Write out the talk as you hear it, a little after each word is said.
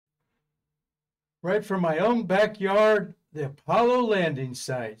right from my own backyard, the Apollo landing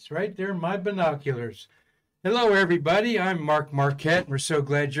sites, right there in my binoculars. Hello, everybody. I'm Marquette. We're so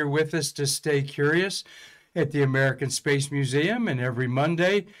glad you're with us to stay curious at the American Space Museum. And every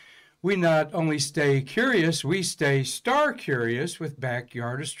Monday, we not only stay curious, we stay star curious with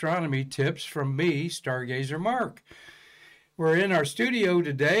backyard astronomy tips from me, Stargazer MarQ. We're in our studio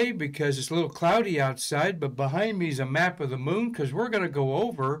today because it's a little cloudy outside, but behind me is a map of the moon because we're going to go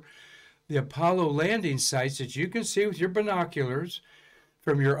over the Apollo landing sites that you can see with your binoculars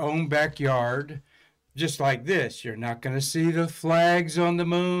from your own backyard, just like this. You're not going to see the flags on the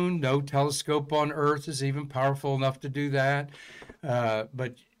moon. No telescope on Earth is even powerful enough to do that.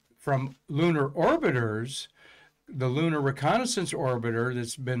 But from lunar orbiters, the Lunar Reconnaissance Orbiter,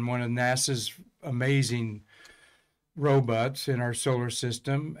 that's been one of NASA's amazing robots in our solar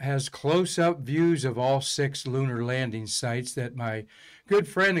system, has close-up views of all 6 lunar landing sites that my good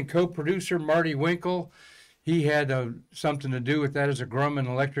friend and co-producer Marty Winkle, he had something to do with that as a Grumman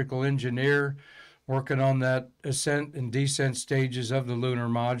electrical engineer working on that ascent and descent stages of the lunar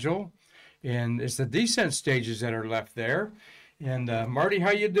module. And it's the descent stages that are left there. And Marty,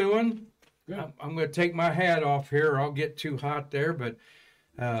 how you doing? Good. I'm going to take my hat off here. I'll get too hot there, but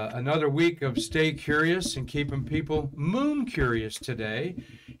another week of stay curious and keeping people moon curious today.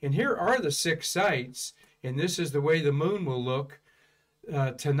 And here are the 6 sites, and this is the way the moon will look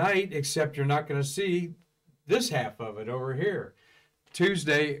tonight, except you're not going to see this half of it over here.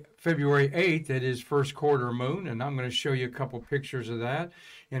 Tuesday, February 8th, it is first quarter moon, and I'm going to show you a couple pictures of that.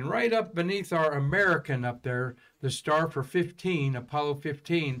 And right up beneath our American up there, the star for 15, Apollo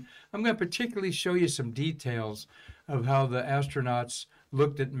 15, I'm going to particularly show you some details of how the astronauts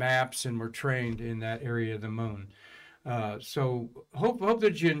looked at maps and were trained in that area of the moon. So hope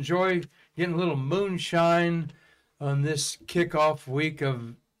that you enjoy getting a little moonshine on this kickoff week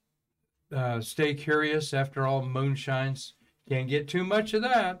of Stay Curious. After all, moonshines, can't get too much of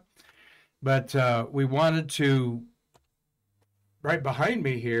that. But we wanted to, right behind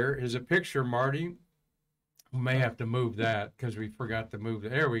me here is a picture, Marty. We may have to move that because we forgot to move it.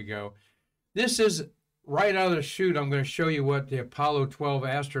 There we go. This is right out of the chute. I'm going to show you what the Apollo 12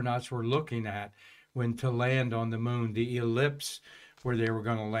 astronauts were looking at when to land on the moon, the ellipse where they were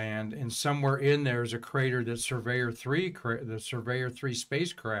going to land. And somewhere in there is a crater that the Surveyor 3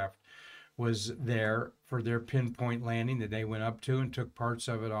 spacecraft was there for their pinpoint landing that they went up to and took parts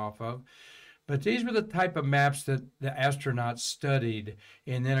of it off of. But these were the type of maps that the astronauts studied.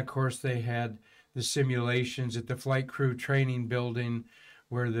 And then, of course, they had the simulations at the Flight Crew Training Building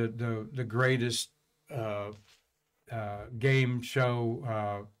where the greatest game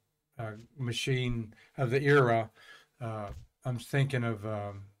show machine of the era. I'm thinking of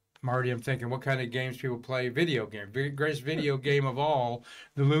Marty. I'm thinking what kind of games people play. Video game, greatest video game of all,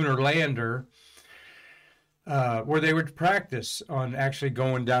 the Lunar Lander, where they would practice on actually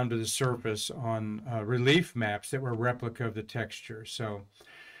going down to the surface on relief maps that were replica of the texture. So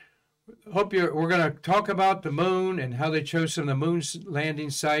we're going to talk about the moon and how they chose some of the moon landing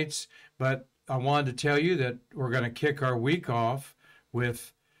sites, but I wanted to tell you that we're going to kick our week off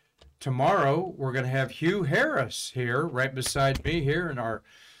with tomorrow. We're going to have Hugh Harris here right beside me here in our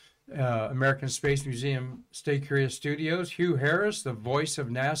American Space Museum Stay Curious Studios. Hugh Harris, the voice of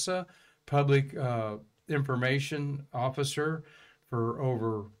NASA, public information officer for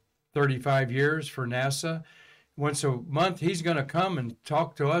over 35 years for NASA. Once a month, he's going to come and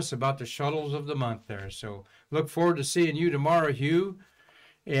talk to us about the shuttles of the month there. So look forward to seeing you tomorrow, Hugh.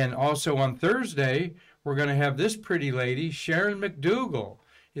 And also on Thursday, we're going to have this pretty lady, Sharon McDougall,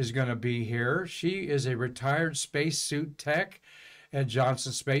 is going to be here. She is a retired spacesuit tech at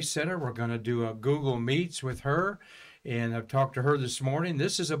Johnson Space Center. We're going to do a Google Meets with her, and I've talked to her this morning.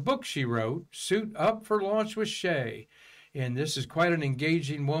 This is a book she wrote, Suit Up for Launch with Shay. And this is quite an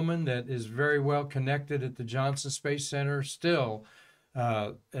engaging woman that is very well connected at the Johnson Space Center still.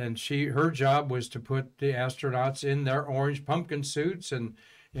 And her job was to put the astronauts in their orange pumpkin suits and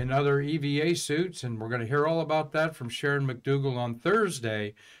in other EVA suits. And we're going to hear all about that from Sharon McDougall on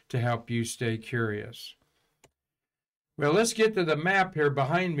Thursday to help you stay curious. Well, let's get to the map here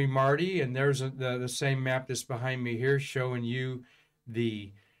behind me, Marty. And there's the same map that's behind me here showing you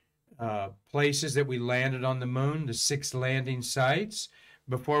the places that we landed on the moon, the 6 landing sites.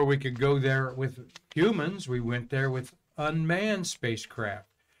 Before we could go there with humans, we went there with unmanned spacecraft.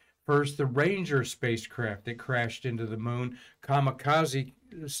 First, the Ranger spacecraft that crashed into the moon, kamikaze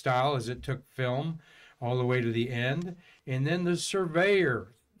style as it took film all the way to the end. And then the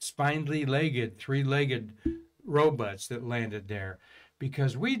Surveyor, spindly-legged, 3-legged robots that landed there.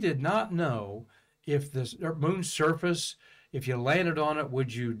 Because we did not know if the moon's surface If you landed on it,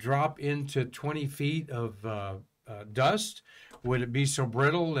 would you drop into 20 feet of dust? Would it be so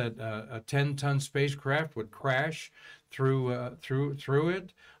brittle that a 10-ton spacecraft would crash through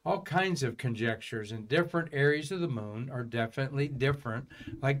it? All kinds of conjectures, and different areas of the moon are definitely different,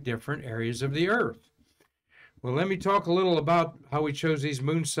 like different areas of the Earth. Well, let me talk a little about how we chose these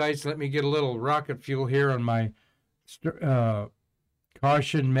moon sites. Let me get a little rocket fuel here on my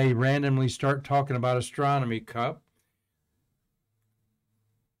caution may randomly start talking about astronomy cup.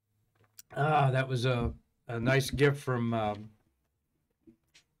 That was a nice gift from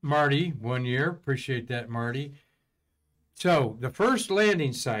Marty one year. Appreciate that, Marty. So the first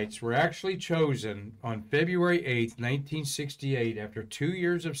landing sites were actually chosen on February 8th, 1968. After 2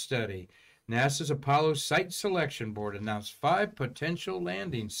 years of study, NASA's Apollo Site Selection Board announced 5 potential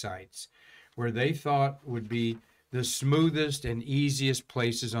landing sites where they thought would be the smoothest and easiest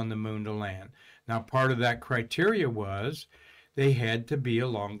places on the moon to land. Now, part of that criteria was they had to be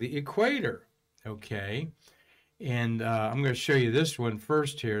along the equator, okay? And I'm going to show you this one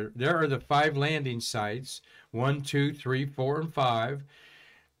first here. There are the 5 landing sites, 1, 2, 3, 4, and 5.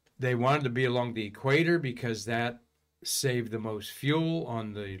 They wanted to be along the equator because that saved the most fuel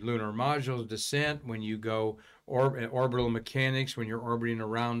on the lunar module's descent. When you go orbital mechanics, when you're orbiting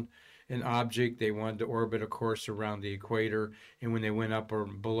around an object, they wanted to orbit a course around the equator. And when they went up or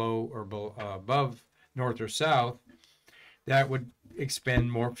below or above north or south, that would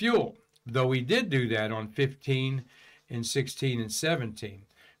expend more fuel. Though we did do that on 15 and 16 and 17.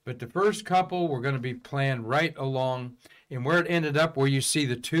 But the first couple were going to be planned right along, and where it ended up, where you see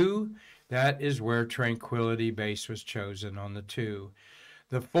the 2, that is where Tranquility Base was chosen, on the 2.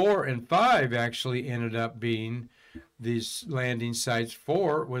 The 4 and 5 actually ended up being these landing sites.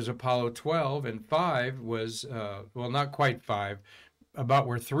 4 was Apollo 12, and 5 was, well, not quite 5, about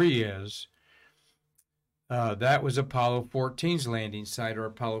where 3 is. That was Apollo 14's landing site, or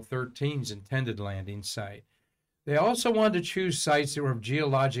Apollo 13's intended landing site. They also wanted to choose sites that were of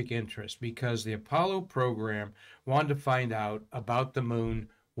geologic interest because the Apollo program wanted to find out about the moon.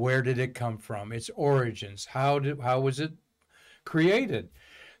 Where did it come from? Its origins. How was it created?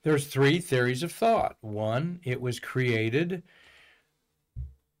 There's 3 theories of thought. 1, it was created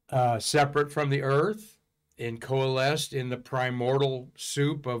separate from the Earth and coalesced in the primordial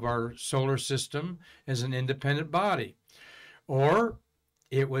soup of our solar system as an independent body. Or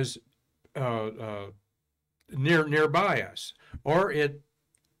it was nearby us. Or it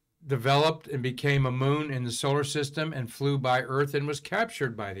developed and became a moon in the solar system and flew by Earth and was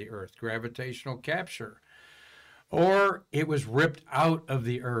captured by the Earth, gravitational capture. Or it was ripped out of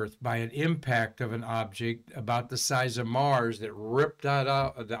the Earth by an impact of an object about the size of Mars that ripped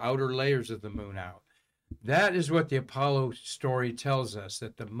out the outer layers of the moon out. That is what the Apollo story tells us,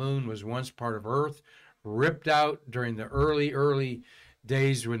 that the moon was once part of Earth, ripped out during the early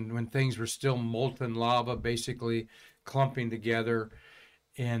days when things were still molten lava, basically clumping together,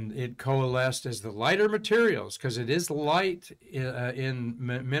 and it coalesced as the lighter materials, because it is light in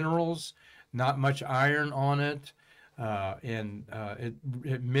minerals, not much iron on it, and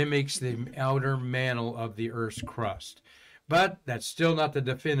it mimics the outer mantle of the Earth's crust. But that's still not the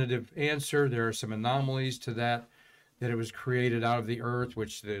definitive answer. There are some anomalies to that it was created out of the Earth,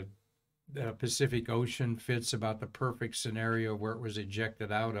 which the Pacific Ocean fits about the perfect scenario where it was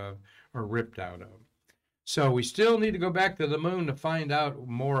ejected out of or ripped out of. So we still need to go back to the moon to find out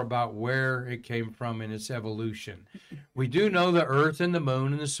more about where it came from in its evolution. We do know the Earth and the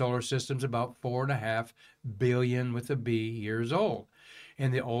moon and the solar system's about 4.5 billion with a B years old.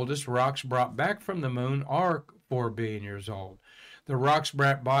 And the oldest rocks brought back from the moon are 4 billion years old. The rocks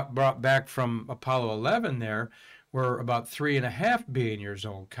brought back from Apollo 11 there were about 3.5 billion years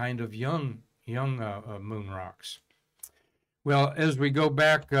old, kind of young moon rocks. Well, as we go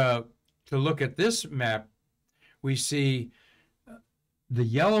back to look at this map, we see the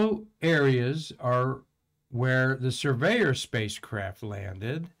yellow areas are where the Surveyor spacecraft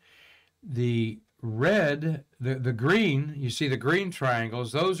landed. The red, the green, you see the green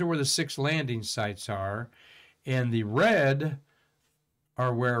triangles, those are where the 6 landing sites are. And the red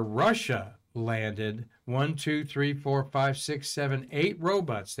are where Russia landed. 1, 2, 3, 4, 5, 6, 7, 8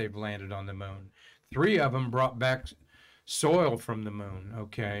 robots they've landed on the moon. 3 of them brought back soil from the moon,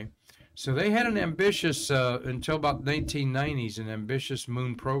 okay? So they had an ambitious, until about 1990s, an ambitious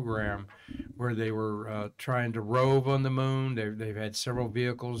moon program where they were trying to rove on the moon. They've had several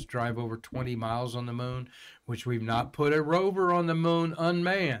vehicles drive over 20 miles on the moon, which we've not put a rover on the moon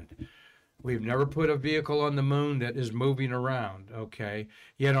unmanned. We've never put a vehicle on the moon that is moving around, okay?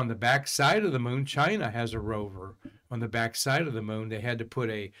 Yet on the back side of the moon, China has a rover. On the back side of the moon, they had to put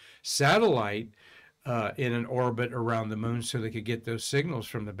a satellite in an orbit around the moon so they could get those signals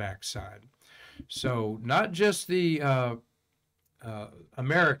from the backside. So not just the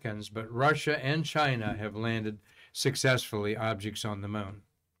Americans, but Russia and China have landed successfully objects on the moon.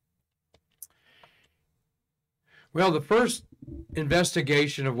 Well, the first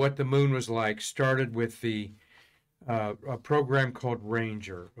investigation of what the moon was like started with a program called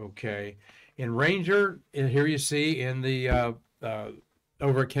Ranger, okay? In Ranger, here you see in the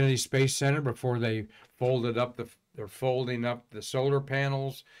over at Kennedy Space Center before they they're folding up the solar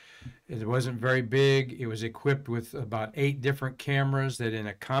panels. It wasn't very big. It was equipped with about 8 different cameras that in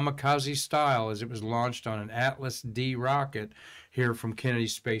a kamikaze style, as it was launched on an Atlas D rocket here from Kennedy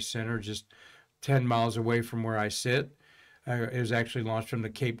Space Center, just 10 miles away from where I sit. It was actually launched from the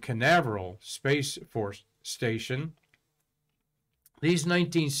Cape Canaveral Space Force Station. These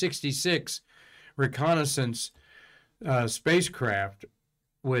 1966 reconnaissance spacecraft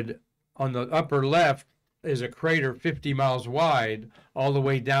would, on the upper left, is a crater 50 miles wide. All the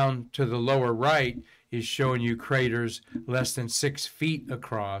way down to the lower right is showing you craters less than 6 feet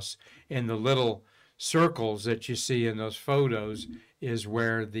across. And the little circles that you see in those photos is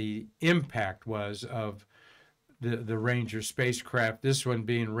where the impact was of the Ranger spacecraft, this one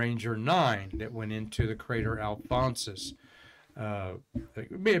being Ranger 9 that went into the crater Alphonsus.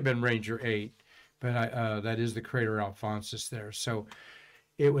 It may have been Ranger 8, but that is the crater Alphonsus there. So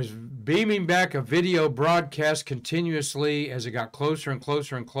it was beaming back a video broadcast continuously as it got closer and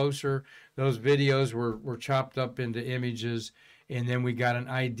closer and closer. Those videos were chopped up into images, and then we got an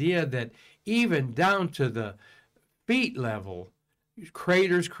idea that even down to the feet level,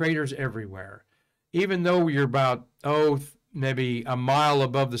 craters everywhere. Even though you're about, maybe a mile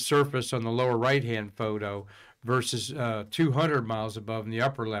above the surface on the lower right-hand photo versus 200 miles above in the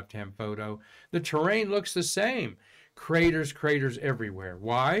upper left-hand photo, the terrain looks the same. Craters everywhere.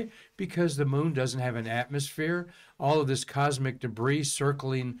 Why? Because the moon doesn't have an atmosphere. All of this cosmic debris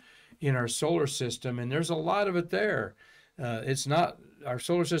circling in our solar system, and there's a lot of it there. Our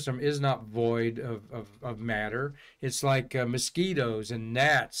solar system is not void of matter. It's like mosquitoes and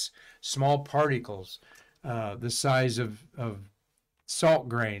gnats, small particles, the size of salt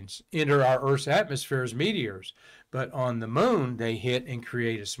grains, enter our Earth's atmosphere as meteors. But on the moon, they hit and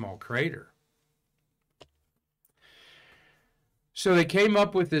create a small crater. So they came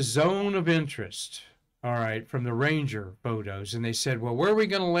up with this zone of interest, all right, from the Ranger photos. And they said, well, where are we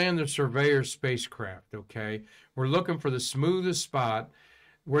going to land the Surveyor spacecraft, okay? We're looking for the smoothest spot.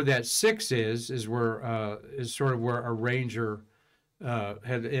 Where that 6 is sort of where a Ranger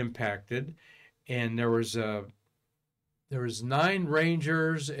had impacted. And there was 9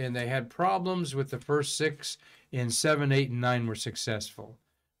 Rangers, and they had problems with the first 6, and 7, 8, and 9 were successful.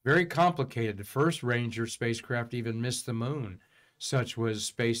 Very complicated. The first Ranger spacecraft even missed the moon. Such was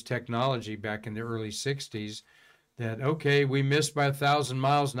space technology back in the early 60s that, okay, we missed by 1,000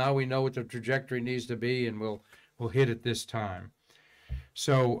 miles. Now we know what the trajectory needs to be, and we'll hit it this time.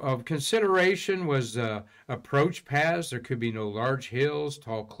 So of consideration was approach paths. There could be no large hills,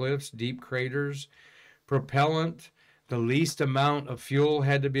 tall cliffs, deep craters. Propellant, the least amount of fuel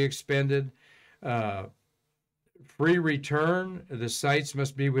had to be expended. Free return, the sites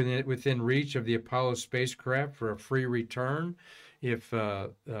must be within reach of the Apollo spacecraft for a free return if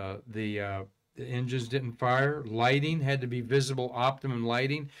the engines didn't fire. Lighting had to be visible, optimum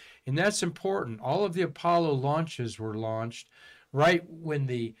lighting, and that's important. All of the Apollo launches were launched right when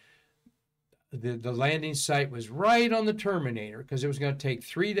the landing site was right on the terminator, because it was going to take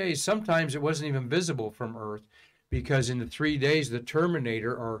 3 days. Sometimes it wasn't even visible from Earth, because in the 3 days the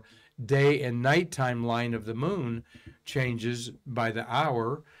terminator, or day and nighttime line of the moon, changes by the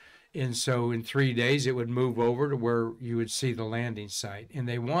hour. And so in 3 days it would move over to where you would see the landing site. And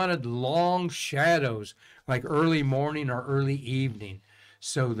they wanted long shadows, like early morning or early evening,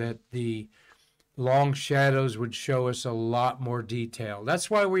 so that the long shadows would show us a lot more detail. That's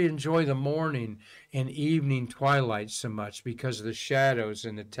why we enjoy the morning and evening twilight so much, because of the shadows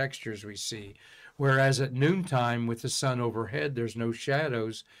and the textures we see. Whereas at noontime with the sun overhead, there's no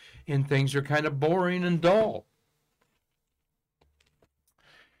shadows and things are kind of boring and dull.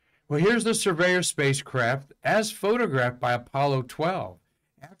 Well, here's the Surveyor spacecraft as photographed by Apollo 12.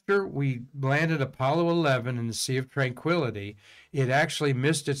 After we landed Apollo 11 in the Sea of Tranquility, it actually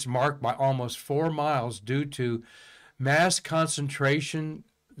missed its mark by almost 4 miles due to mass concentrations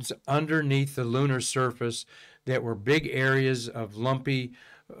underneath the lunar surface that were big areas of lumpy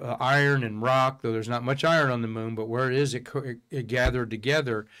iron and rock, though there's not much iron on the moon, but where it is, it gathered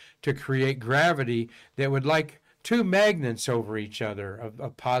together to create gravity that would, like 2 magnets over each other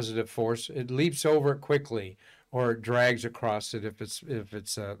of positive force, it leaps over it quickly, or it drags across it if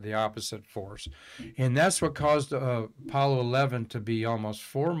it's the opposite force. And that's what caused Apollo 11 to be almost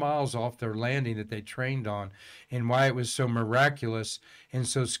 4 miles off their landing that they trained on, and why it was so miraculous and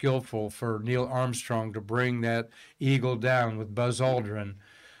so skillful for Neil Armstrong to bring that Eagle down with Buzz Aldrin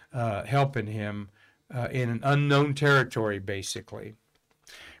helping him in an unknown territory, basically.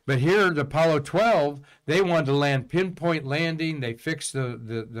 But here, the Apollo 12, they wanted to land pinpoint landing. They fixed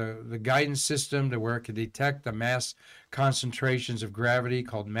the guidance system to where it could detect the mass concentrations of gravity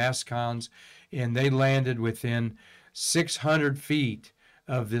called mass cons, and they landed within 600 feet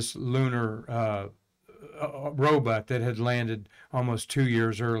of this lunar robot that had landed almost 2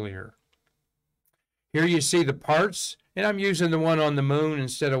 years earlier. Here you see the parts, and I'm using the one on the moon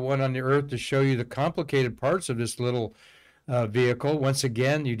instead of one on the Earth to show you the complicated parts of this little vehicle. Once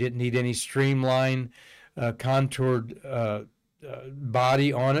again, you didn't need any streamlined, contoured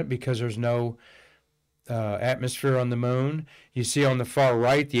body on it because there's no atmosphere on the moon. You see on the far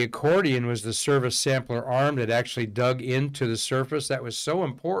right, the accordion was the service sampler arm that actually dug into the surface. That was so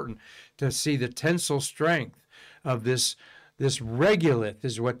important to see the tensile strength of this regolith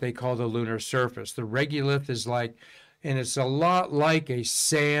is what they call the lunar surface. The regolith is like, and it's a lot like a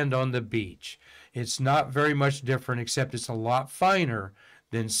sand on the beach. It's not very much different, except it's a lot finer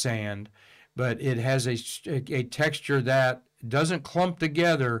than sand, but it has a texture that doesn't clump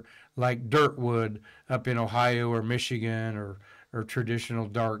together like dirt would up in Ohio or Michigan or traditional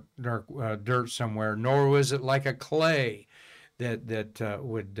dark dirt somewhere, nor was it like a clay that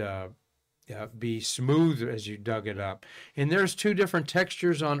would be smooth as you dug it up. And there's two different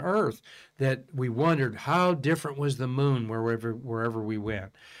textures on Earth that we wondered how different was the moon wherever we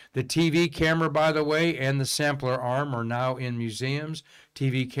went. The TV camera, by the way, and the sampler arm are now in museums.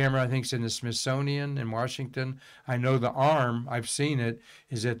 TV camera, I think, is in the Smithsonian in Washington. I know the arm, I've seen it,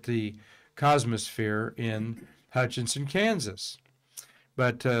 is at the Cosmosphere in Hutchinson, Kansas.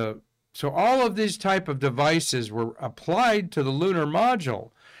 But so all of these type of devices were applied to the lunar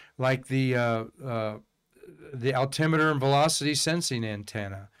module, like the altimeter and velocity sensing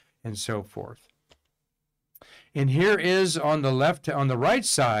antenna and so forth. And here is on the right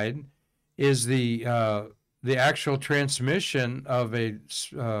side is the actual transmission of the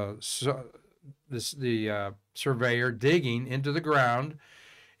surveyor digging into the ground,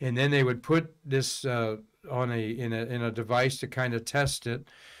 and then they would put this in a device to kind of test it,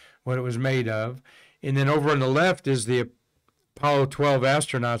 what it was made of. And then over on the left is the Apollo 12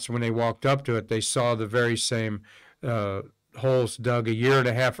 astronauts. When they walked up to it, they saw the very same holes dug a year and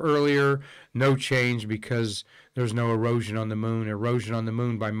a half earlier. No change because there's no erosion on the moon. Erosion on the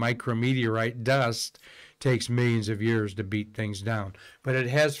moon by micrometeorite dust takes millions of years to beat things down. But it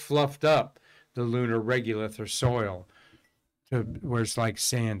has fluffed up the lunar regolith or soil to where it's like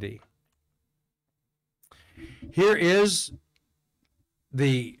sandy. Here is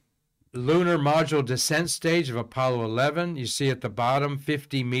the lunar module descent stage of Apollo 11. You see at the bottom,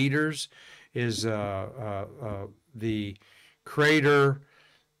 50 meters is the crater.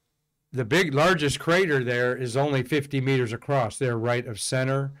 The largest crater there is only 50 meters across. They're right of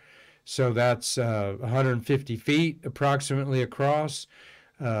center. So that's 150 feet approximately across.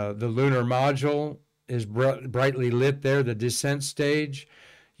 The lunar module is brightly lit there, the descent stage.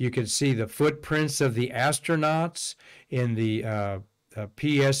 You can see the footprints of the astronauts in the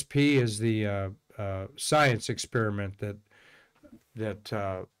PSP is the science experiment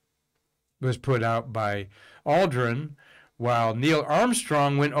that was put out by Aldrin, while Neil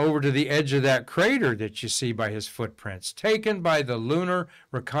Armstrong went over to the edge of that crater that you see by his footprints, taken by the Lunar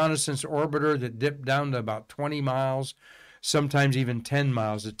Reconnaissance Orbiter that dipped down to about 20 miles, sometimes even 10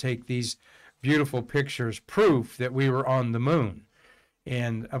 miles, to take these beautiful pictures, proof that we were on the moon.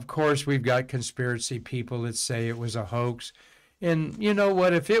 And, of course, we've got conspiracy people that say it was a hoax. And you know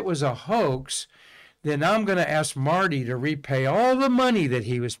what? If it was a hoax, then I'm going to ask Marty to repay all the money that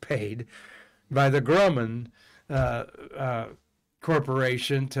he was paid by the Grumman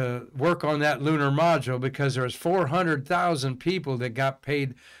Corporation to work on that lunar module, because there was 400,000 people that got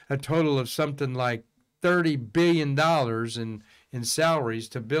paid a total of something like $30 billion in salaries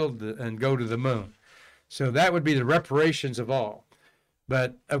to build and go to the moon. So that would be the reparations of all.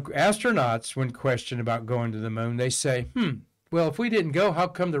 But astronauts, when questioned about going to the moon, they say, well, if we didn't go, how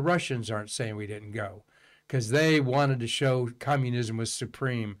come the Russians aren't saying we didn't go? Because they wanted to show communism was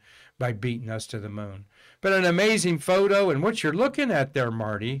supreme by beating us to the moon. But an amazing photo, and what you're looking at there,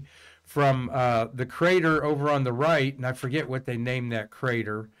 Marty, from the crater over on the right, and I forget what they named that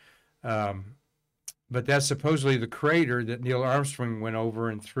crater, but that's supposedly the crater that Neil Armstrong went over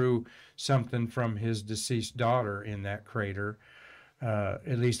and threw something from his deceased daughter in that crater.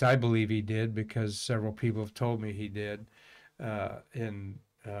 At least I believe he did, because several people have told me he did,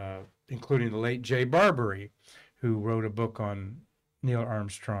 including the late Jay Barbary, who wrote a book on Neil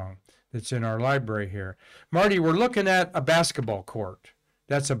Armstrong that's in our library here. Marty, we're looking at a basketball court.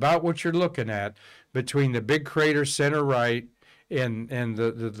 That's about what you're looking at between the big crater center right and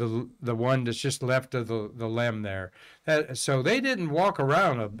the one that's just left of the limb there. So they didn't walk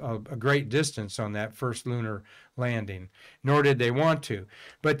around a great distance on that first lunar landing, nor did they want to.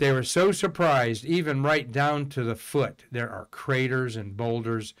 But they were so surprised, even right down to the foot, there are craters and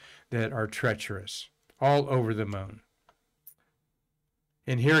boulders that are treacherous all over the moon.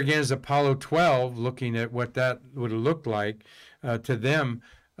 And here again is Apollo 12, looking at what that would have looked like to them.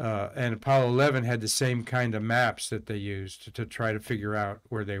 And Apollo 11 had the same kind of maps that they used to try to figure out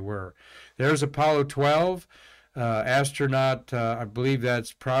where they were. There's Apollo 12, astronaut, I believe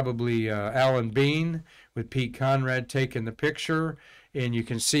that's probably Alan Bean with Pete Conrad taking the picture. And you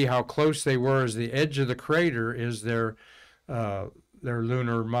can see how close they were, as the edge of the crater is their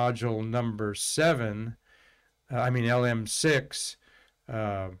lunar module number 7, LM6,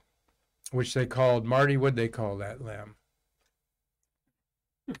 which they called, Marty, what'd they call that limb?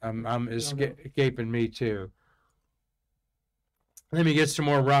 I'm escaping me too. Let me get some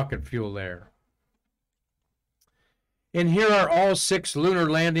more rocket fuel there. And here are all 6 lunar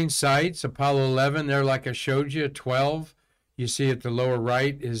landing sites. Apollo 11, there like I showed you, 12. You see at the lower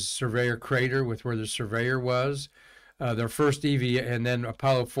right is Surveyor Crater with where the Surveyor was. Their first EV, and then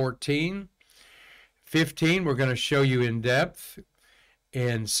Apollo 14. 15, we're going to show you in depth.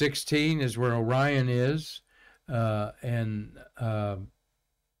 And 16 is where Orion is.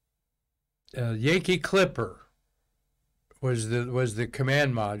 Yankee Clipper was the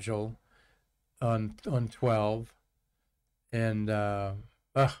command module on 12, and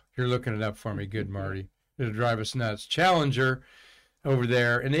you're looking it up for me, good Marty. It'll drive us nuts. Challenger over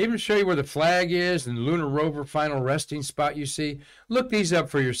there, and they even show you where the flag is and the lunar rover final resting spot. You see, look these up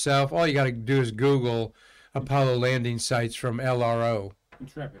for yourself. All you got to do is Google Apollo landing sites from LRO.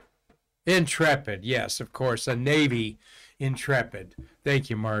 Intrepid, yes, of course, a Navy Intrepid.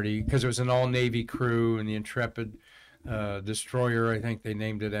 Thank you, Marty, because it was an all-Navy crew, and the Intrepid destroyer, I think they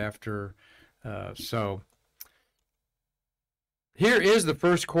named it after. So here is the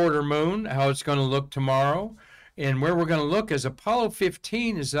first quarter moon, how it's going to look tomorrow, and where we're going to look is Apollo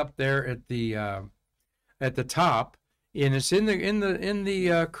 15 is up there at the top, and it's in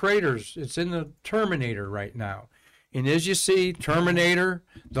the craters. It's in the Terminator right now. And as you see, Terminator,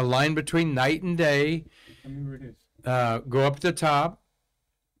 the line between night and day. I mean, where it is. Go up at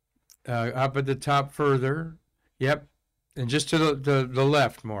the top further. Yep. And just to the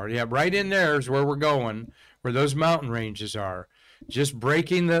left more. Yep, right in there is where we're going, where those mountain ranges are. Just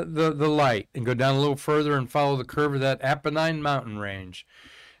breaking the light and go down a little further and follow the curve of that Apennine mountain range.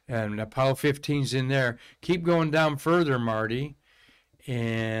 And Apollo 15's in there. Keep going down further, Marty.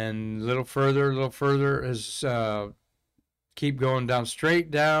 And a little further as keep going down,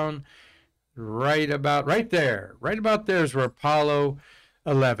 straight down, right about there is where Apollo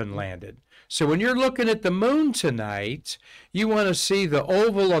 11 landed. So when you're looking at the moon tonight, you want to see the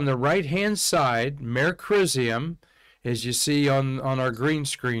oval on the right-hand side, Mare Crisium, as you see on our green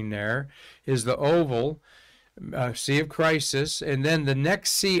screen there, is the oval, Sea of Crisis, and then the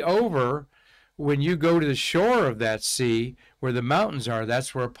next sea over, when you go to the shore of that sea, where the mountains are,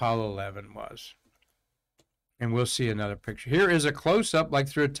 that's where Apollo 11 was. And we'll see another picture. Here is a close-up, like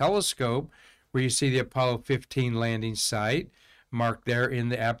through a telescope, where you see the Apollo 15 landing site, marked there in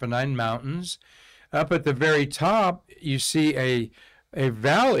the Apennine Mountains. Up at the very top, you see a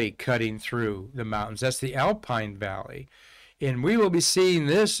valley cutting through the mountains. That's the Alpine Valley. And we will be seeing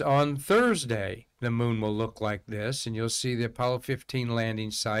this on Thursday. The moon will look like this, and you'll see the Apollo 15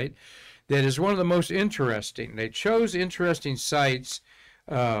 landing site. That is one of the most interesting. They chose interesting sites.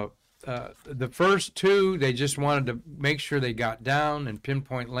 The first 2, they just wanted to make sure they got down and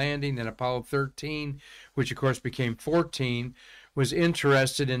pinpoint landing. Then Apollo 13, which of course became 14, was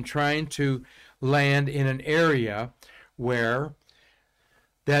interested in trying to land in an area where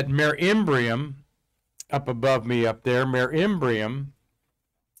that Mare Imbrium, up above me up there, Mare Imbrium,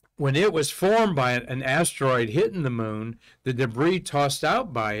 when it was formed by an asteroid hitting the moon, the debris tossed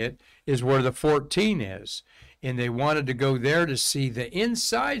out by it is where the 14 is. And they wanted to go there to see the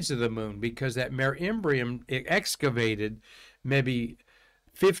insides of the moon, because that Mare Imbrium excavated maybe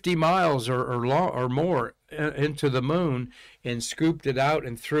 50 miles or more into the moon and scooped it out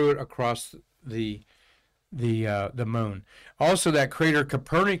and threw it across the moon. Also, that crater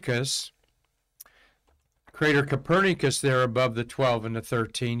Copernicus there above the 12 and the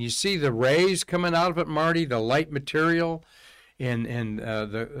 13. You see the rays coming out of it, Marty, the light material.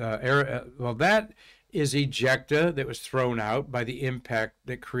 Well, that is ejecta that was thrown out by the impact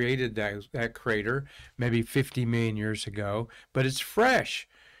that created that crater maybe 50 million years ago, but it's fresh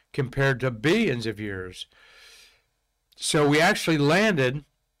compared to billions of years. So we actually landed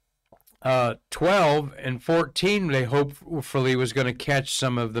 12 and 14. They hopefully was going to catch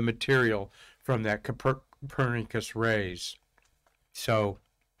some of the material from that Copernicus rays. So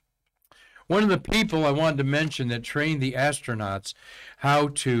one of the people I wanted to mention that trained the astronauts how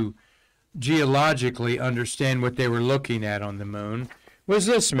to geologically understand what they were looking at on the moon was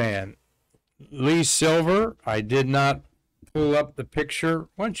this man, Lee Silver. I did not pull up the picture.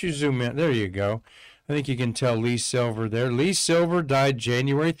 Why don't you zoom in? There you go. I think you can tell Lee Silver there. Lee Silver died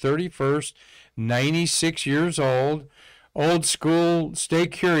January 31st, 96 years old. Old school, stay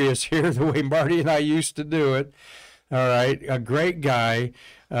curious here, the way Marty and I used to do it. All right, a great guy.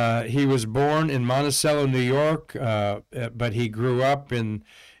 He was born in Monticello, New York, but he grew up in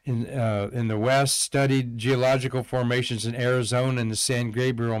the West, studied geological formations in Arizona and the San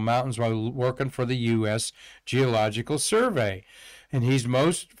Gabriel Mountains while working for the U.S. Geological Survey. And he's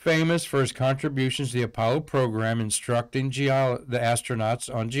most famous for his contributions to the Apollo program, instructing the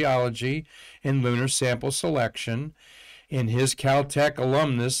astronauts on geology and lunar sample selection. And his Caltech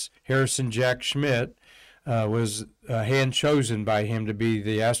alumnus, Harrison Jack Schmitt, was hand chosen by him to be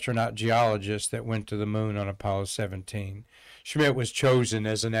the astronaut geologist that went to the moon on Apollo 17. Schmitt was chosen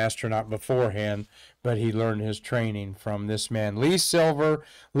as an astronaut beforehand, but he learned his training from this man. Lee Silver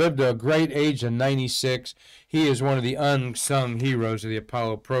lived to a great age of 96. He is one of the unsung heroes of the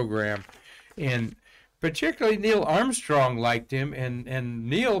Apollo program. And particularly Neil Armstrong liked him, and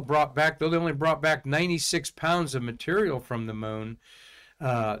Neil brought back, though they only brought back 96 pounds of material from the moon,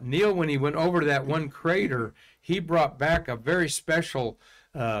 Neil, when he went over to that one crater, he brought back a very special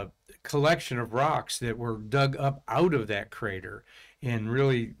collection of rocks that were dug up out of that crater and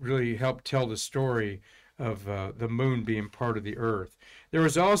really helped tell the story of the moon being part of the Earth. There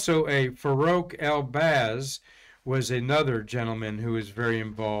was also a Farouk El-Baz, was another gentleman who was very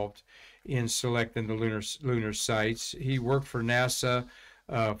involved in selecting the lunar sites. He worked for NASA.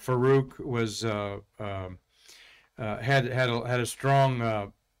 Farouk was had a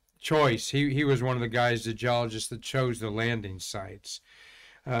strong choice. He was one of the guys, the geologists, that chose the landing sites.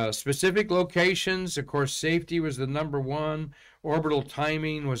 Specific locations, of course, safety was the number one. Orbital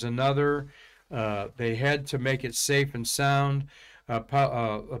timing was another. They had to make it safe and sound.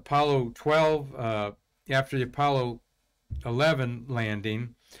 Apollo 12, after the Apollo 11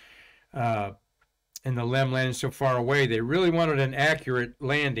 landing, and the LEM landing so far away, they really wanted an accurate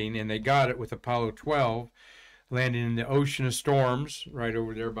landing, and they got it with Apollo 12, landing in the ocean of storms, right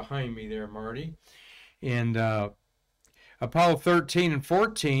over there behind me there, Marty. And Apollo 13 and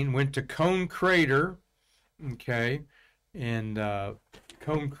 14 went to Cone Crater, okay, and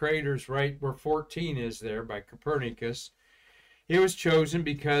Cone Crater's right where 14 is there by Copernicus. It was chosen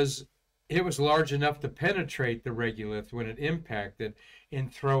because it was large enough to penetrate the regolith when it impacted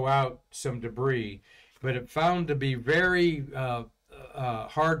and throw out some debris, but it found to be very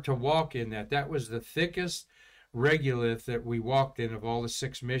hard to walk in that. That was the thickest regolith that we walked in of all the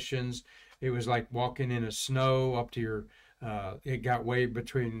 6 missions. It was like walking in a snow up to your it got way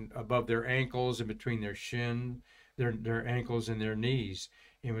above their ankles and between their shin, their ankles and their knees.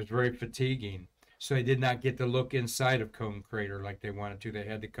 It was very fatiguing. So they did not get to look inside of Cone Crater like they wanted to. They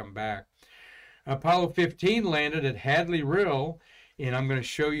had to come back. Apollo 15 landed at Hadley Rill, and I'm going to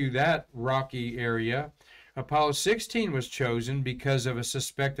show you that rocky area. Apollo 16 was chosen because of a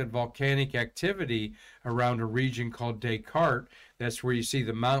suspected volcanic activity around a region called Descartes. That's where you see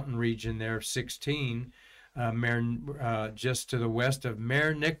the mountain region there, 16, just to the west of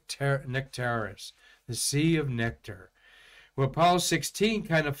Mare Nectaris, the Sea of Nectar. Well, Apollo 16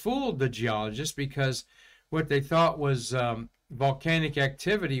 kind of fooled the geologists because what they thought was volcanic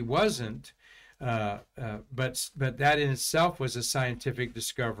activity wasn't, but that in itself was a scientific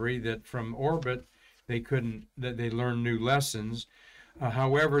discovery that from orbit they learned new lessons.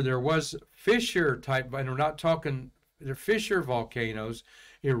 However, there was fissure type, and we're not talking, the fissure volcanoes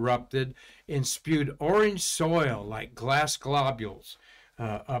erupted and spewed orange soil like glass globules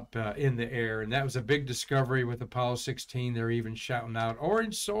up in the air, and that was a big discovery with Apollo 16. They're even shouting out,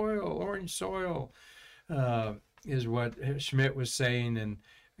 "Orange soil," is what Schmitt was saying, and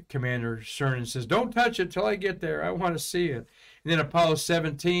Commander Cernan says, "Don't touch it till I get there. I want to see it." And then Apollo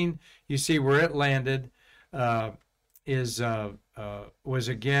 17, you see where it landed, was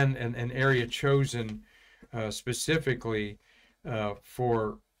again an area chosen specifically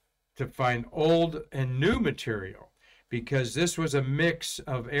to find old and new material, because this was a mix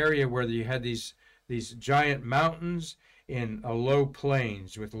of area where you had these giant mountains in low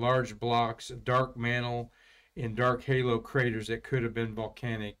plains with large blocks, dark mantle, and dark halo craters that could have been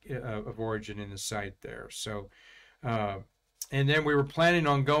volcanic of origin in the site there. So, and then we were planning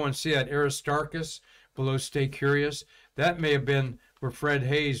on going see that Aristarchus below Stay Curious. That may have been where Fred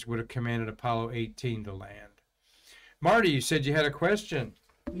Hayes would have commanded Apollo 18 to land. Marty, you said you had a question.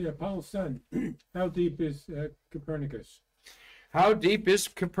 Yeah, Apollo's son. How deep is Copernicus? How deep is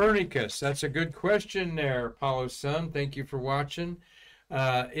Copernicus? That's a good question there, Apollo's son. Thank you for watching.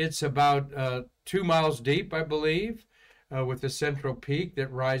 It's about 2 miles deep, I believe, with a central peak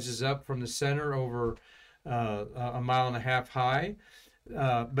that rises up from the center over 1.5 miles high.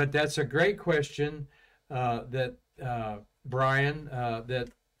 But that's a great question that Brian that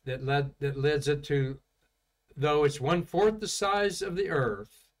leads it to, though it's 1/4 the size of the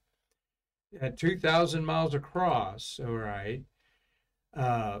Earth at 2,000 miles across. All right.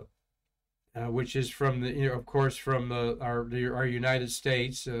 Which is from the, of course, from our United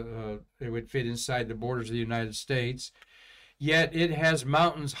States. It would fit inside the borders of the United States. Yet it has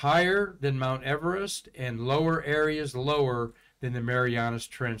mountains higher than Mount Everest and lower areas lower than the Marianas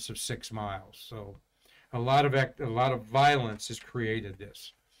Trench of 6 miles. So a lot of violence has created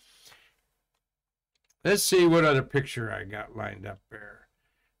this. Let's see what other picture I got lined up there.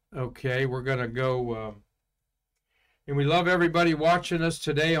 Okay, we're going to go... and we love everybody watching us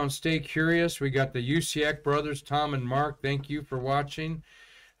today on Stay Curious. We got the UCEC brothers, Tom and Mark. Thank you for watching.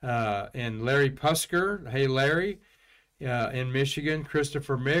 And Larry Pusker. Hey, Larry. In Michigan.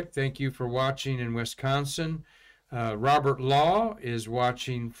 Christopher Mick. Thank you for watching in Wisconsin. Robert Law is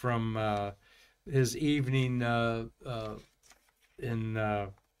watching from his evening in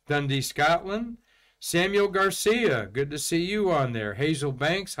Dundee, Scotland. Samuel Garcia. Good to see you on there. Hazel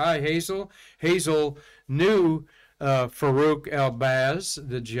Banks. Hi, Hazel. Hazel knew Farouk El-Baz,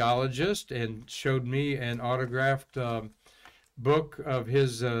 the geologist, and showed me an autographed book of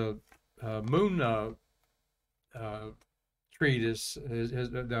his moon treatise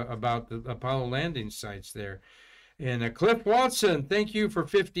about the Apollo landing sites there. And Cliff Watson, thank you for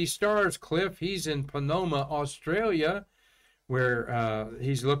 50 stars, Cliff. He's in Panoma, Australia, where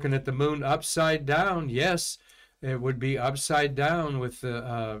he's looking at the moon upside down. Yes, it would be upside down with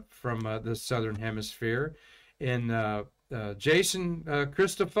from the southern hemisphere. And Jason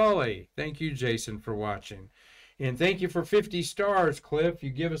Christofoli, thank you, Jason, for watching. And thank you for 50 stars, Cliff. You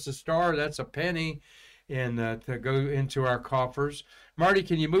give us a star, that's a penny, and to go into our coffers. Marty,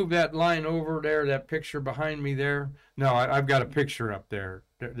 can you move that line over there, that picture behind me there? No, I've got a picture up there.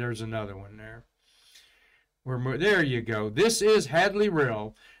 There's another one there. There you go. This is Hadley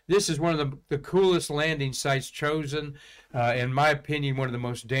Rill. This is one of the coolest landing sites chosen. In my opinion, one of the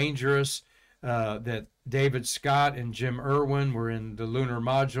most dangerous. That David Scott and Jim Irwin were in the lunar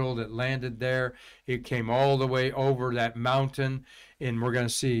module that landed there. It came all the way over that mountain, and we're going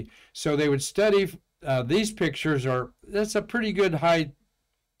to see. So they would study these pictures. That's a pretty good high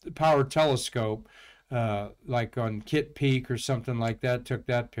power telescope, like on Kitt Peak or something like that, took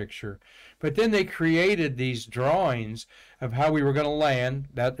that picture. But then they created these drawings of how we were going to land.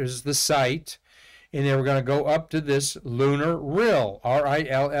 That is the site, and they were going to go up to this lunar rill,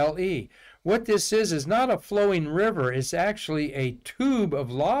 R-I-L-L-E. What this is not a flowing river. It's actually a tube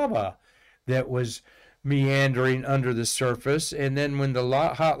of lava that was meandering under the surface. And then when the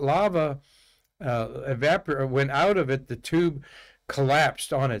hot lava went out of it, the tube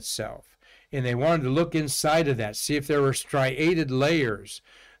collapsed on itself. And they wanted to look inside of that, see if there were striated layers,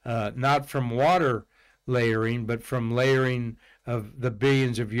 not from water layering, but from layering of the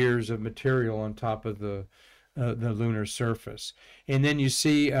billions of years of material on top of the lunar surface. And then you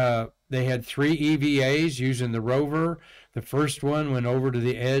see they had 3 EVAs using the rover. The first one went over to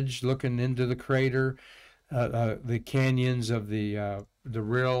the edge looking into the crater, the canyons of the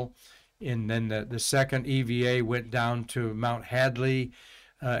rill. And then the second EVA went down to Mount Hadley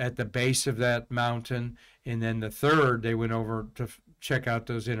at the base of that mountain. And then the third, they went over to check out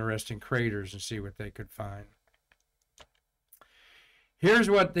those interesting craters and see what they could find. Here's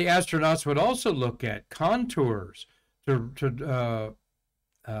what the astronauts would also look at: contours of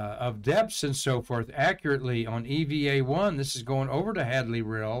depths and so forth accurately on EVA-1. This is going over to Hadley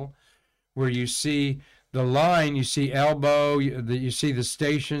Rill, where you see the line, you see elbow, you see the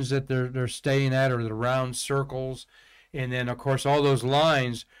stations that they're staying at, or the round circles, and then of course all those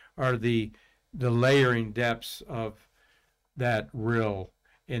lines are the layering depths of that rill,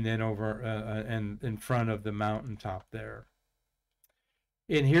 and then over and in front of the mountaintop there.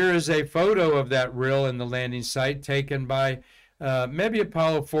 And here is a photo of that rill in the landing site taken by maybe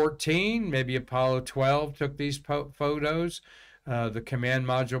Apollo 14, maybe Apollo 12 took these photos. The command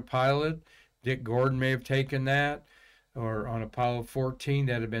module pilot, Dick Gordon, may have taken that. or on Apollo 14,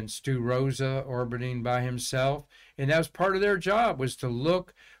 that had been Stu Rosa orbiting by himself. And that was part of their job, was to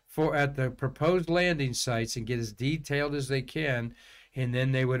look at the proposed landing sites and get as detailed as they can. And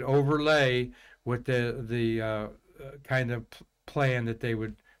then they would overlay with the kind of plan that they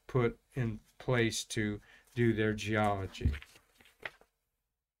would put in place to do their geology.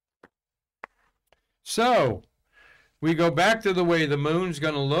 So we go back to the way the moon's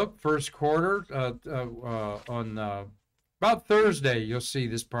going to look first quarter on about Thursday. You'll see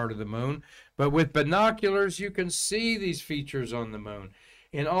this part of the moon, but with binoculars you can see these features on the moon,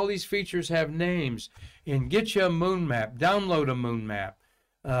 and all these features have names. And get you a moon map, download a moon map,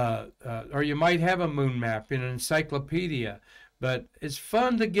 or you might have a moon map in an encyclopedia. But it's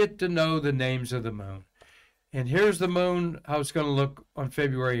fun to get to know the names of the moon. And here's the moon, how it's going to look on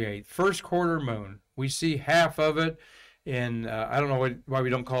February 8th. First quarter moon. We see half of it. And I don't know why we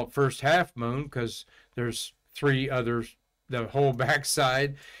don't call it first half moon, because there's 3 others, the whole back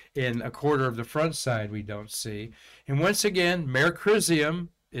side and a quarter of the front side we don't see. And once again, Mercurium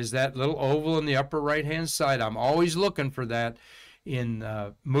is that little oval in the upper right-hand side. I'm always looking for that in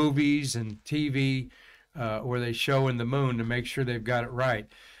movies and TV where they show in the moon to make sure they've got it right.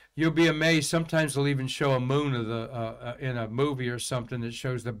 You'll be amazed. Sometimes they'll even show a moon of the in a movie or something that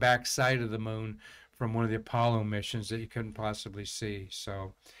shows the back side of the moon from one of the Apollo missions that you couldn't possibly see.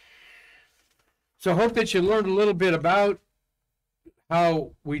 So I hope that you learned a little bit about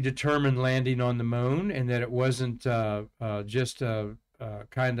how we determined landing on the moon, and that it wasn't just a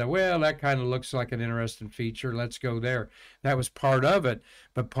kind of, well, that kind of looks like an interesting feature, let's go there. That was part of it,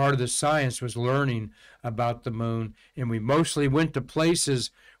 but part of the science was learning about the moon, and we mostly went to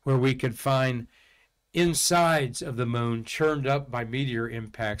places where we could find insides of the moon churned up by meteor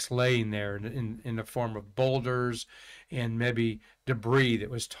impacts laying there in the form of boulders and maybe debris that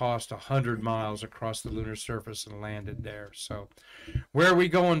was tossed 100 miles across the lunar surface and landed there. So where are we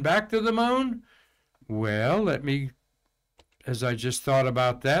going back to the moon? Well, as I just thought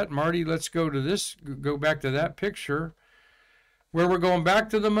about that, Marty, let's go back to that picture. Where we're going back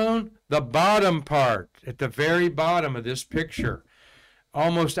to the moon? The bottom part, at the very bottom of this picture.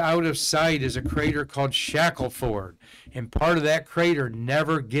 Almost out of sight is a crater called Shackelford, and part of that crater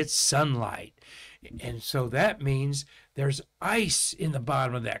never gets sunlight. And so that means there's ice in the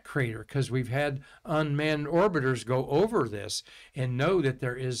bottom of that crater, because we've had unmanned orbiters go over this and know that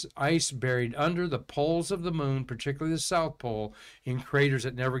there is ice buried under the poles of the moon, particularly the South Pole, in craters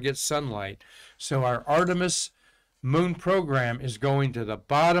that never get sunlight. So our Artemis moon program is going to the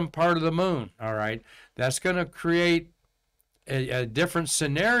bottom part of the moon, all right? That's going to create a different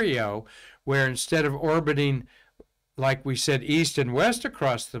scenario where instead of orbiting, like we said, east and west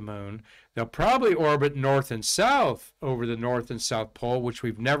across the moon, they'll probably orbit north and south over the North and South Pole, which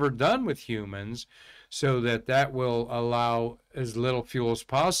we've never done with humans, so that will allow as little fuel as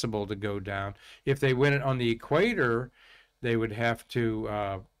possible to go down. If they went it on the equator, they would have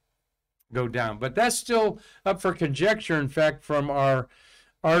to go down. But that's still up for conjecture. In fact, from our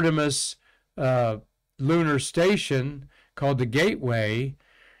Artemis lunar station called the Gateway,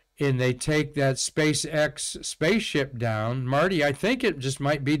 and they take that SpaceX spaceship down, Marty, I think it just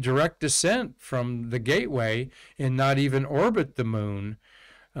might be direct descent from the Gateway and not even orbit the moon.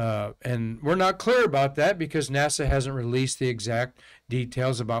 And we're not clear about that because NASA hasn't released the exact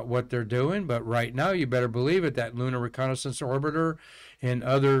details about what they're doing. But right now, you better believe it, that Lunar Reconnaissance Orbiter and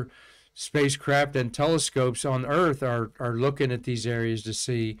other spacecraft and telescopes on Earth are looking at these areas to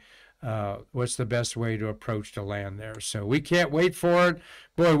see what's the best way to approach to land there. So we can't wait for it.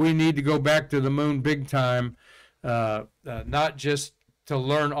 Boy, we need to go back to the moon big time, not just to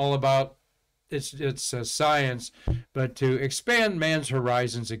learn all about its science, but to expand man's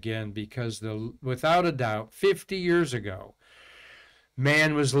horizons again, because without a doubt, 50 years ago,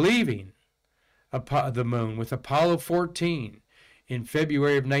 man was leaving the moon with Apollo 14 in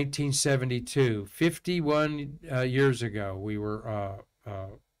February of 1972. 51 years ago, we were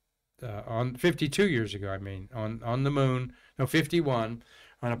on 52 years ago, on the moon, 51,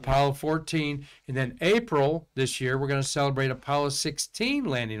 on Apollo 14. And then April this year, we're going to celebrate Apollo 16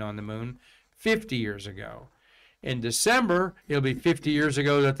 landing on the moon 50 years ago. In December, it'll be 50 years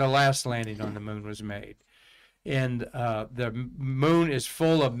ago that the last landing on the moon was made. And the moon is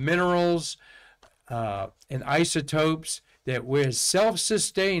full of minerals and isotopes that is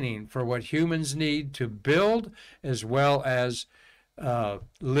self-sustaining for what humans need to build as well as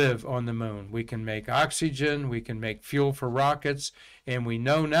live on the moon. We can make oxygen, we can make fuel for rockets, and we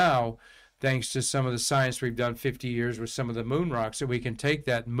know now, thanks to some of the science we've done 50 years with some of the moon rocks, that we can take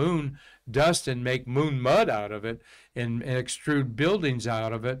that moon dust and make moon mud out of it and extrude buildings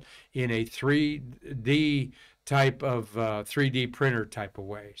out of it in a 3D type of 3D printer type of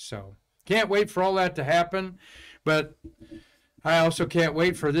way. So can't wait for all that to happen. But I also can't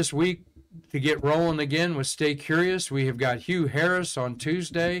wait for this week to get rolling again with Stay Curious. We have got Hugh Harris on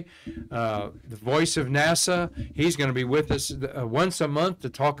Tuesday, the voice of NASA. He's going to be with us once a month to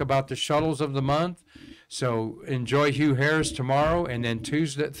talk about the shuttles of the month. So enjoy Hugh Harris tomorrow. And then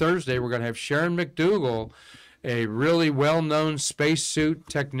Thursday, we're going to have Sharon McDougall, a really well-known spacesuit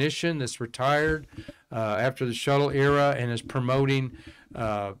technician that's retired after the shuttle era and is promoting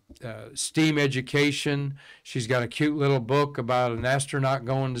STEAM education. She's got a cute little book about an astronaut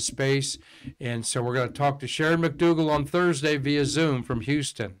going to space. And so we're going to talk to Sharon McDougall on Thursday via Zoom from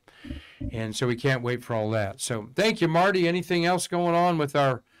Houston. And so we can't wait for all that. So thank you, Marty. Anything else going on with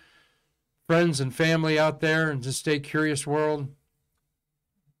our friends and family out there in the Stay Curious world?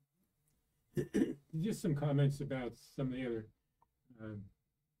 Just some comments about some of the other,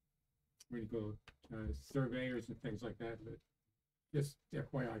 surveyors and things like that. But just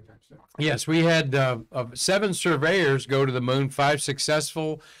FYI type stuff. Yes, we had 7 surveyors go to the moon, 5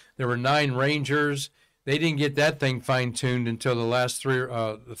 successful. There were 9 rangers. They didn't get that thing fine-tuned until the last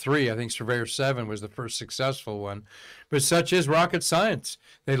 3. I think Surveyor 7 was the first successful one. But such is rocket science.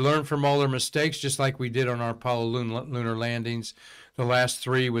 They learn from all their mistakes, just like we did on our Apollo lunar landings. The last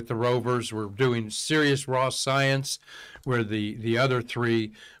 3 with the rovers were doing serious raw science, where the other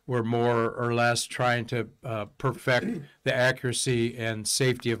 3 were more or less trying to perfect the accuracy and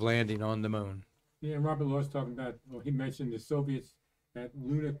safety of landing on the moon. Yeah, and Robert Law's talking about, well, he mentioned the Soviets, that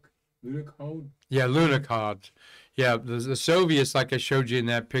Lunar code. Yeah, Lunicod. Yeah, the Soviets, like I showed you in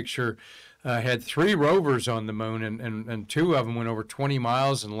that picture, had 3 rovers on the moon, and 2 of them went over 20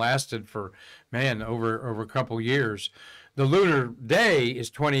 miles and lasted for, over a couple years. The lunar day is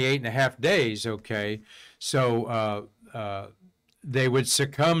 28.5 days, okay? So they would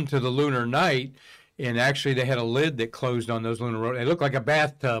succumb to the lunar night, and actually they had a lid that closed on those lunar rovers. They look like a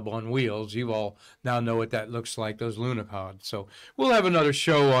bathtub on wheels. You all now know what that looks like, those lunicods. So we'll have another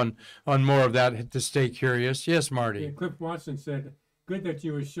show on more of that to Stay Curious. Yes, Marty? Yeah, Cliff Watson said, good that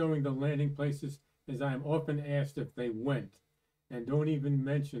you were showing the landing places, as I am often asked if they went, and don't even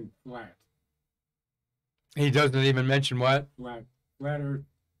mention flat. He doesn't even mention what? Flat Earth.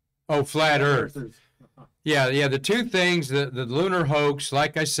 Oh, flat Earth. Yeah, the 2 things, the lunar hoax,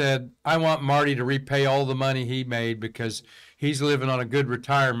 like I said, I want Marty to repay all the money he made because he's living on a good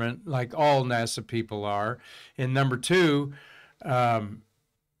retirement like all NASA people are. And number 2, if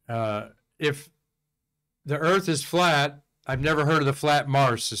the Earth is flat, I've never heard of the Flat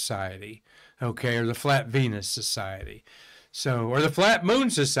Mars Society, okay, or the Flat Venus Society, or the Flat Moon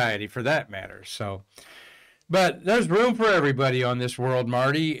Society for that matter. So, but there's room for everybody on this world,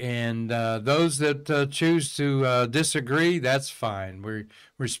 Marty, and those that choose to disagree, that's fine. We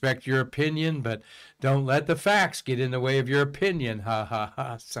respect your opinion, but don't let the facts get in the way of your opinion. Ha, ha,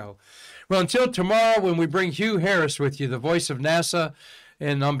 ha. So, well, until tomorrow when we bring Hugh Harris with you, the voice of NASA,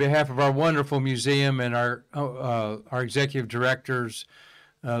 and on behalf of our wonderful museum and our executive director's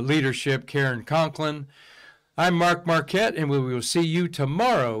leadership, Karen Conklin, I'm Mark Marquette, and we will see you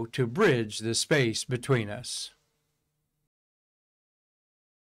tomorrow to bridge the space between us.